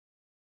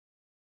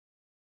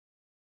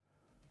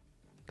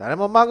誰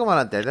もマグマ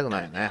なんてやりたくな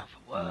いよね。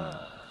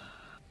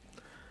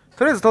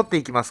とりあえず取って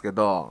いきますけ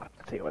ど。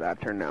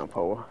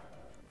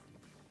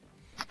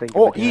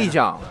お、いいじ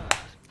ゃん。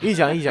いい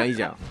じゃん、いいじゃん、いい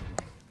じゃん。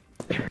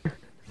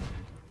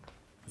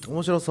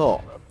面白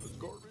そう。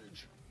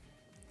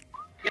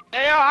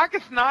I can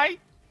snipe.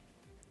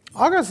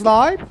 I can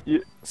snipe?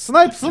 ス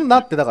ナイプすんな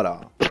ってだか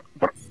ら。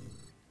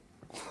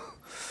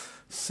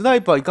スナ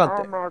イパーいかん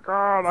って。Oh my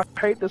god, I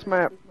hate this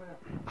map.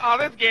 Oh,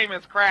 this game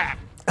is crap.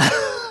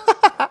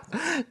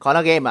 こ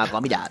のゲームは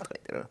ゴミだとか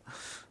言って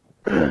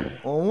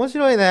る。面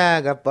白い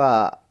ね。やっ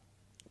ぱ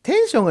テ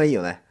ンションがいい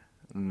よね。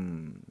う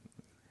ん。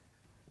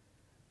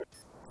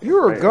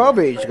You're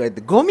garbage とか言っ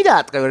てゴミ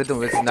だとか言われても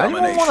別に何も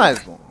思わない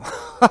ですもん。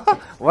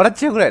笑っ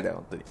ちゃうぐらいだよ、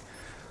本当に。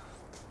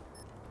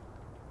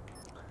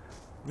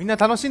みんな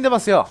楽しんでま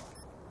すよ。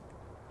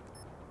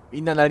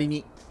みんななり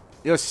に。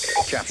よし、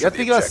やっ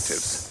ていきま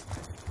す。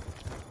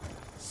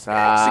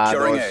さあ、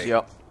どうし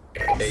よう。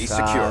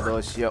さあ、ど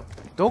うしよう。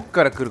どっ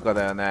から来るか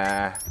だよ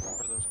ね。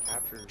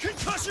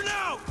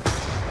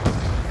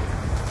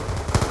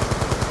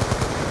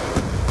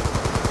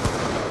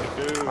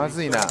ま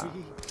ずいな。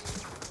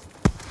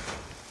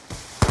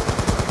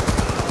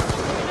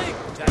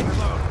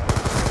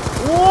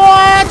おお、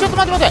ちょっと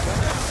待って待って。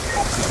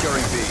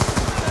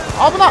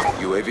危なっ。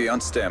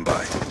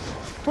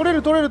取れ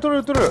る取れる取れ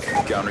る取れる。取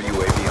っ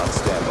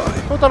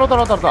た取った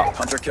取った。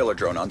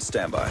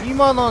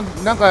今の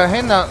なんか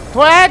変な。ちょ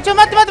待って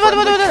待って待って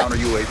待って待って。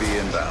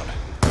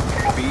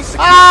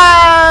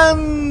あ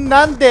ー、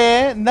なん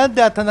で当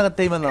たんなかっ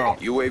た今の。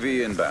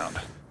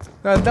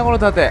なんだこの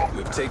盾。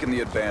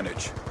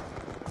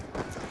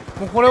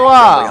もうこれ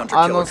は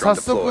早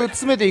速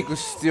詰めていく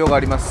必要があ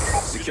りま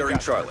す。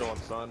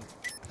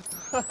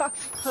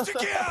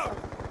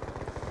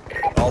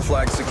All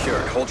flags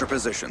secured. Hold your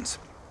positions.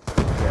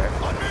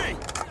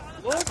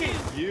 Look at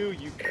you,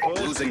 you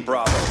Losing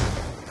Bravo.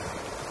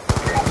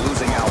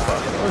 Losing Alpha.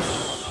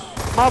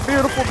 My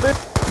beautiful bitch.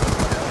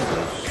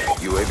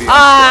 UAV.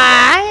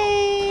 あー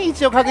い、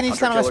一応確認し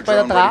たのが失敗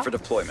だったか。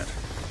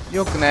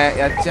よくね、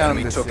やっちゃう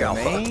んですよ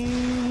ね。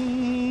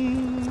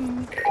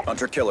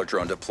Hunter killer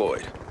drone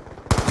deployed.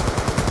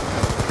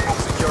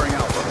 Securing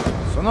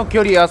Alpha. その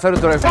距離アサル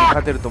トライフに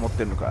勝てると思っ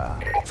てるのか。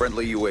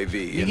 Friendly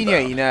UAV. 右には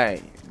いな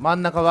い。真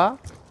ん中は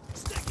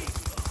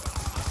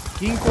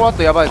銀行あ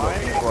とやばいぞ。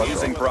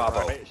Losing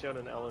Bravo.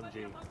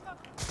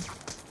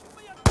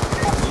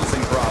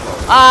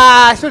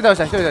 あー、一人倒し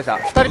た一人倒した。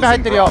二人目入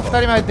ってるよ、二人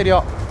目入ってる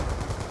よ、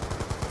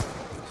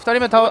二人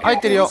目入っ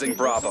てるよ。Losing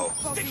Bravo.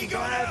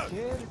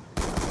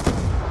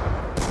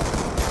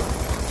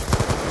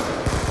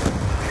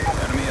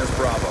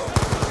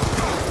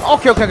 オッ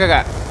ケーオッケーオッケ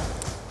ー。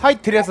入っ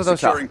てるやつを倒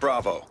した。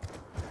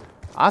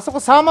あそこ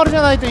30じ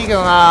ゃないといいけ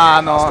ど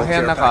な、部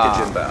屋の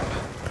中。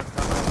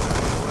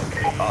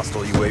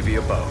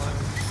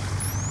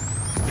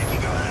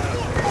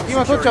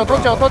今取っちゃう取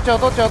っちゃう取っちゃう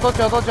取っちゃう取っ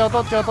ちゃう取っちゃう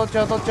取っちゃう取っち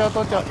ゃう取っちゃう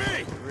取っちゃう。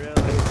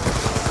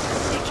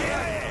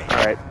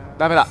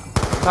ダメだ、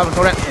多分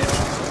取れん。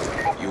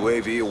取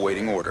れ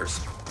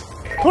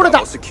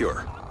た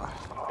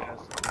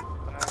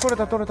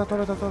取れた取れた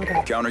取れた取れた。カ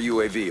ウン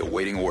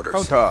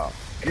ター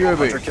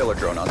UAV。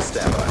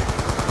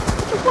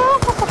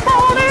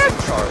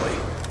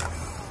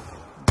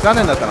 残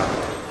念だったな。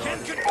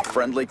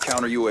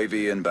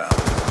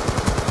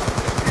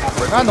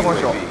なんだこの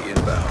人。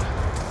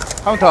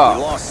カウンター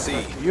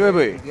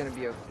UAV。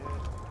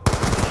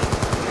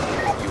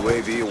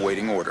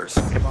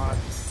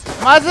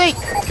 まずい。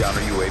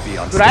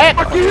フライ。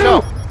危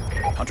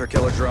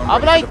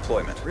ない。な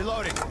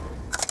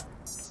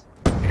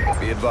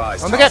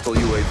んだっけ。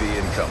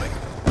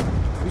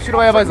後ろ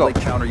はやばいぞ。よ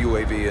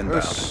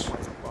し。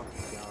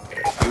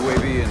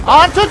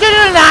あ、ちょ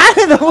なん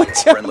で登っ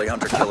ちゃう。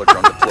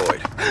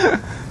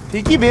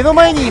敵目の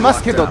前にいま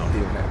すけどって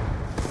いうね。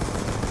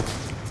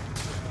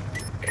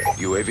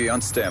UAV on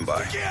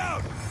standby.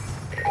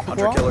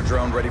 Hunter killer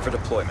drone ready for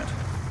deployment.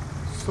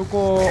 そ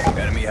こ。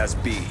 Enemy has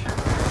B.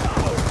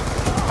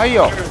 はい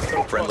よ。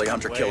 Friendly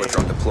hunter killer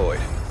drone deployed.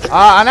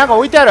 あ、なんか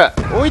置いてある。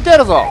置いてあ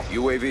るぞ。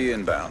 UAV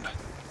inbound.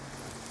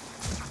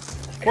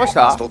 壊し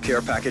た。 Hostile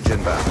care package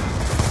inbound.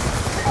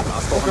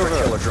 Hostile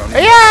hunter killer drone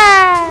inbound. いや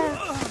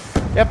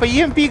ー、やっぱ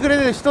EMP グレ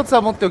ネード一つ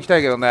は持っておきた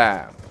いけど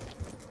ね。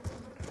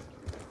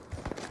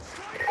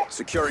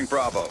Securing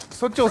Bravo.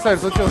 そっち押さえる、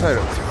そっち押さえ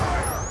る。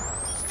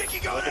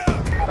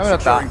ダメだっ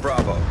た。オッ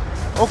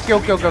ケーオ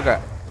ッケーオッケーオッケー。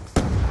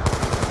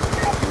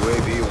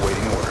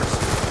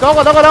ど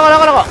こどこどこど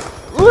こどこ。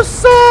うっ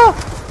そー、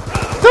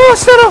どう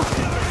したの、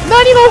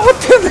何が起こっ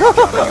てんの。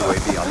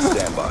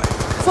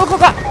そこ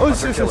か。よ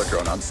しよしよし。オ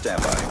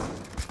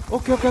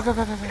ッケーオッケーオッケーオッケーオ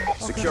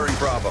ッケー。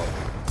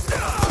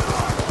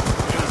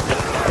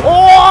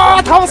お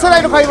ー、倒せな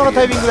いのか今の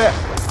タイミングで。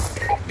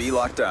 B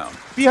入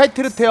っ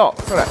てるってよ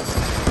それ。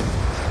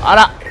あ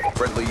ら、あ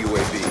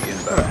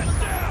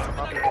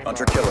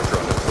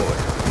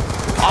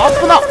っ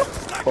ぶな。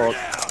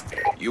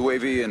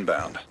UAV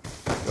inbound.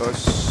 よ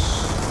し。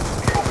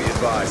 Be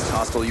advised,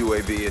 hostile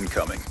UAV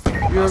incoming.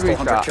 UAV Hostile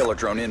hunter killer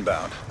drone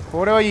inbound.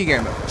 これはいいゲ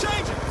ーム。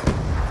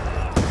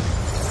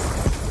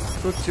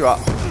そっちは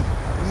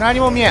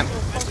何も見えん。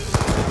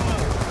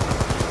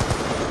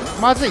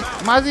まずい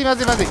まずいま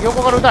ずいまずい。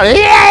横から撃たれ、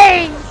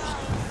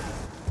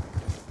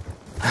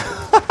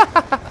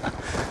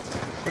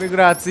これぐ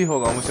らい熱い方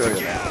が面白いよ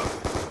ね。よ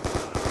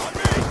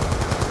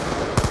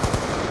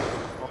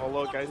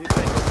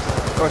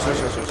しよ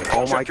しよしよし。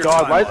Oh my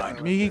god,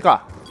 right? 右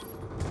か。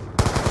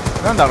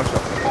なんだあの人。こ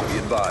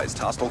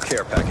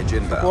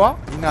こは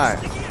いない。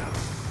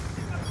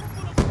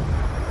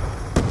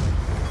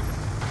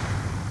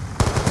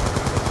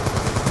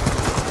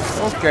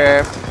オッケ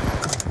ー。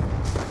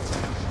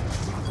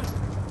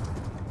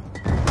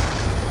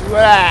う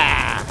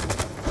わ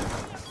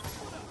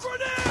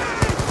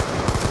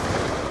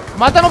ー、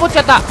また登っち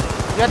ゃった。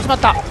やっちまっ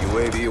た。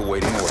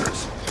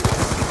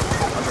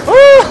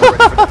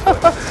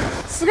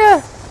すげ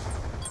え。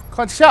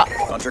感じした。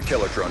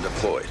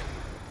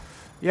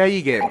いや、い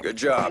いゲーム。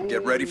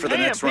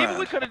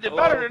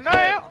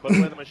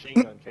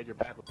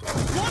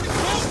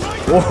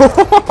お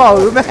お、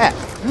うめえ。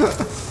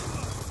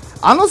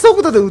あの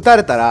速度で撃た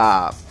れた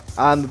ら、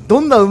ど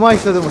んな上手い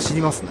人でも死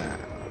にますね。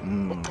う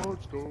ん。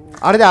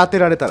あれで当て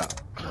られたら。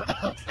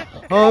ハ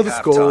ード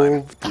スコ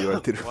ープって言わ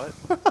れてる。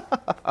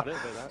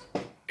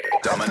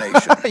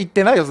言っ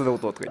てないよ、そんなこ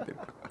ととか言ってる。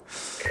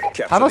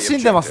楽し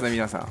んでますね、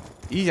皆さん。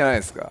いいじゃない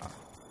ですか。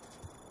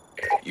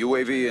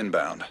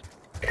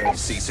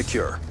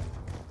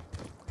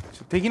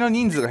敵の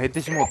人数が減っ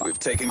てしもうた。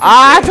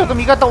あー、ちょっと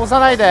味方押さ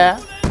ないで。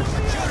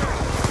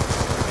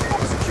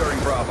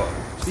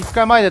一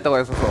回前出た方が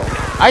良さそう。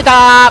あい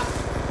たー。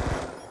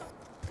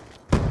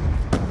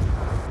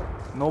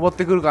登っ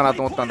てくるかな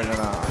と思ったんだけ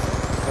どな。そ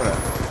れ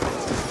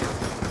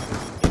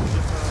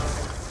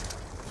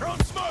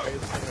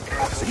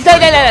痛い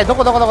痛い痛い。ど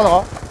こどこどこど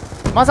こ。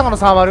まさかの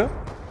サーマル。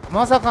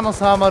まさかの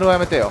サーマルはや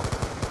めてよ。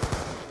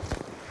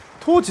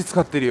トーチ使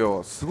ってる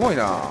よ。すごい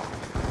な。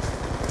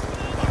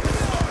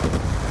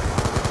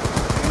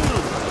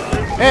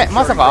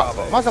まさか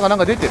なん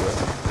か出てる。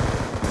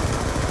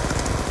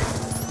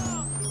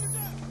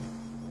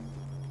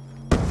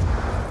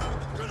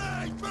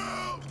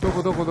ど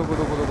こ来る。よ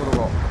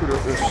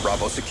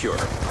し。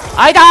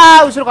あいた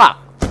ー。後ろか。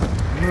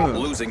ル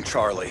ーズンチ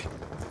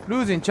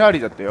ャーリ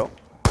ーだったよ。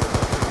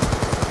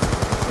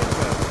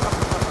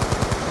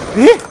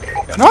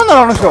なんだ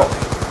ろうあの人。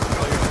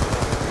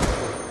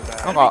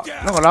なんか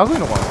ラグい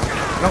のか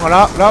な。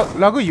なんか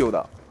ラグいよう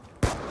だ。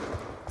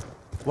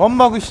ワン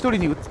バグ一人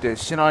に撃って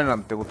死なないな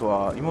んてこと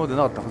は今まで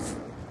なかったは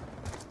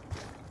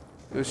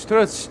ず。よし、と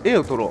りあえず A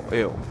を取ろう。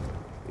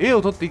A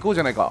を取っていこう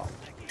じゃないか。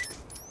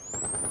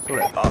それ。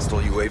危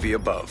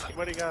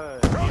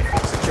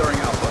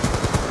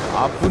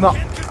な。よ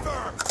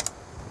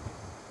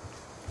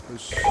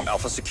し。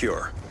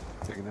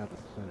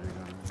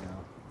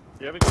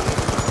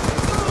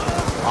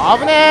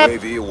危ねえ。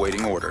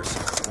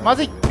ま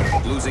ずい。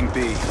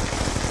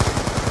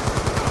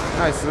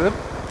ナイス。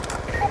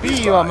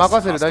B は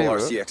任せる。大丈夫。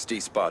そ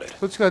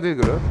っちから出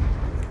てくる。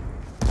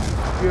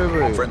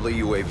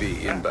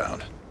 UAV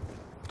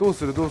どう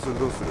する。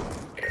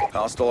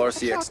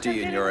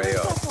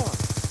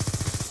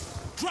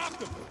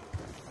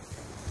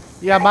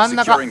いや、真ん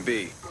中。取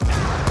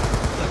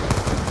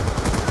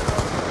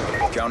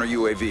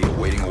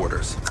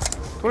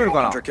れる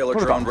かな。取れる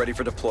か。オ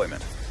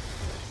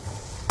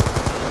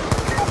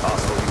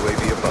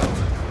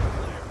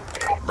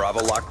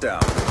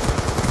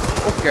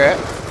ッケー。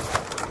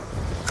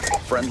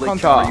カウン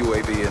ター。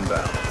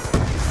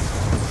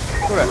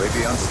それ。よ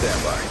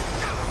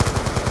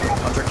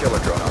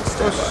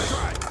し。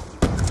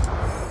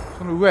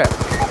その上。オ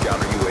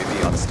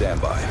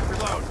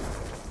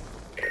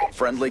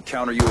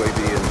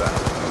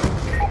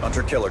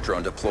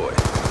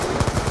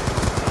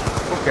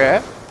ッケ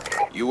ー。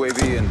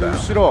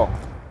後ろ。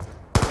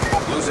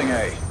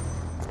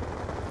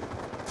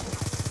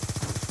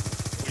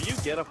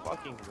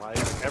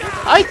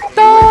あいっ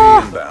た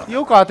ー。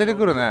よく当てて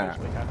くるね。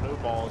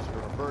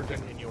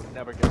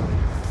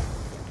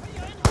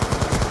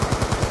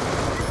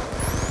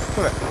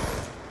それ。い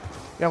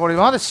や、これ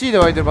今まで C で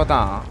湧いてるパタ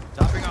ーン。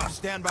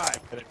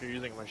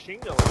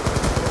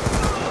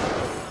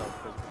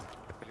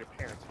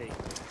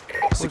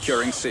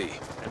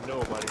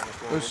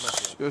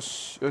よ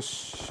し。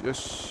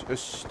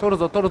取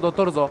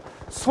るぞ。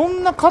そ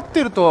んな勝っ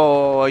てる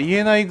とは言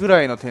えないぐ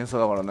らいの点差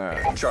だから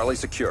ね。そ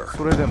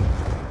れでも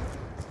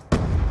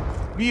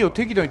B を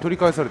適度に取り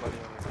返されてる。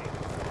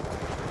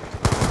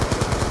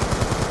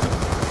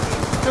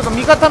ちょっと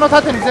味方の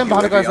盾に全部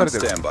跳ね返されて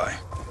る。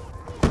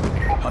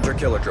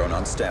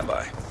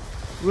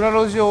裏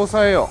路地を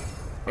抑えよ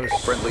う。よし。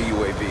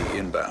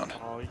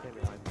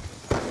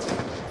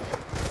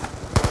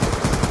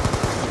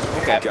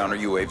Counter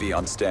UAV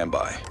on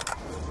standby.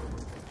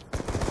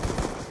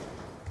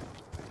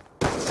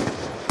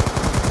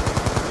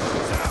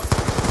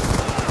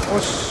 よ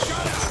し。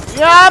い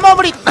やー、もう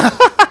無理。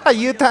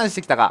U ターンし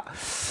てきたか。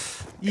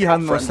いい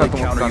反応したと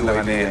思ったんだ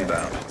がね。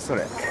そ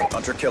れ。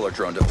Hunter killer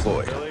drone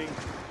deployed.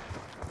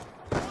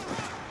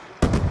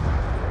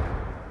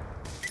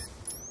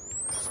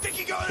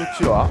 そっ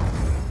ちは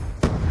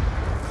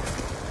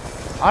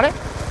あれ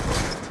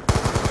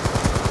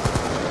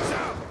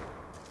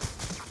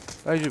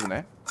大丈夫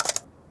ね。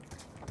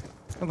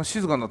なんか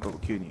静かになったぞ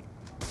急に。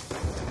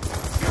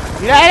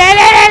いらいらい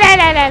らいらい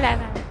らいらいらい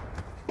ら。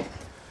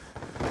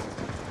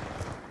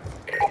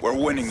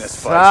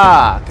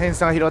さあ天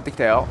さんが拾ってき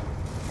たよ。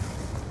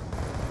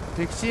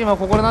敵チームは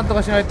ここでなんと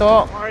かしない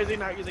と。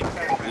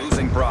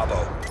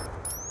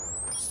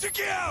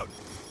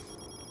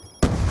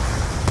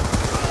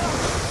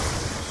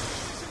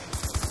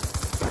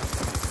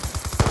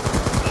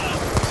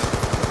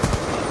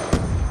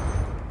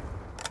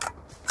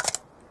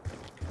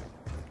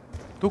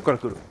どっから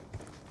来る。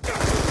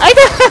あい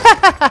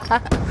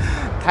た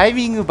タイ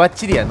ミングバッ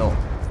チリやの。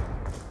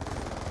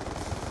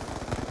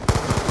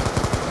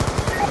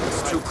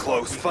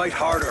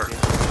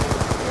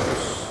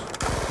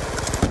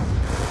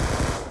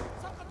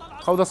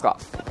顔出すか。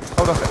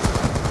顔出せ。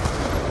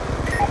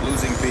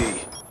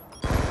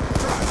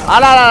あ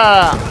ららら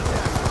ら、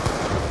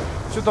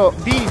ちょっと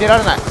B に出ら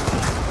れない。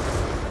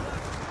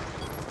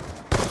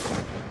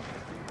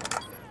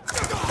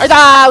あいた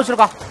ー、後ろ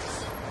か。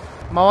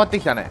回って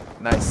きたね。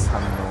ナイス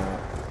反応。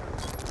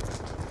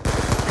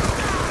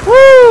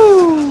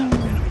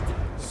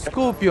ス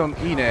コーピオン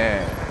いい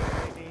ね。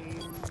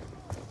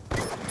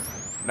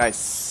ナイ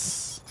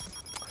ス。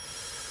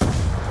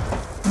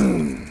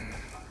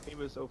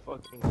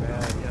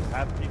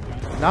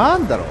な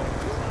んだろう、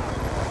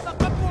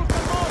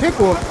結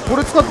構こ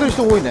れ使ってる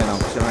人多いね。なん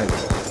か知らないけど。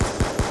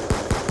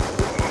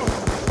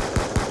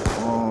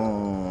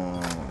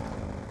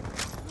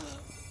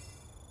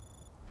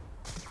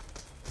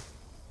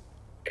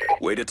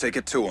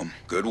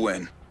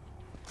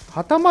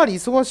旗回り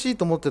忙しい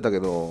と思ってたけ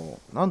ど、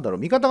なんだろう、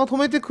味方が止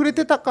めてくれ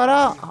てたか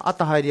ら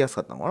旗入りやす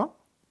かったのかな。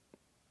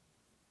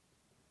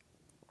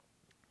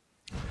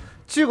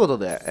ちゅうこと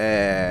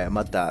で、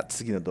また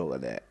次の動画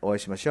でお会い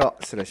しましょ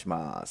う。失礼し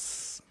ま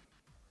す。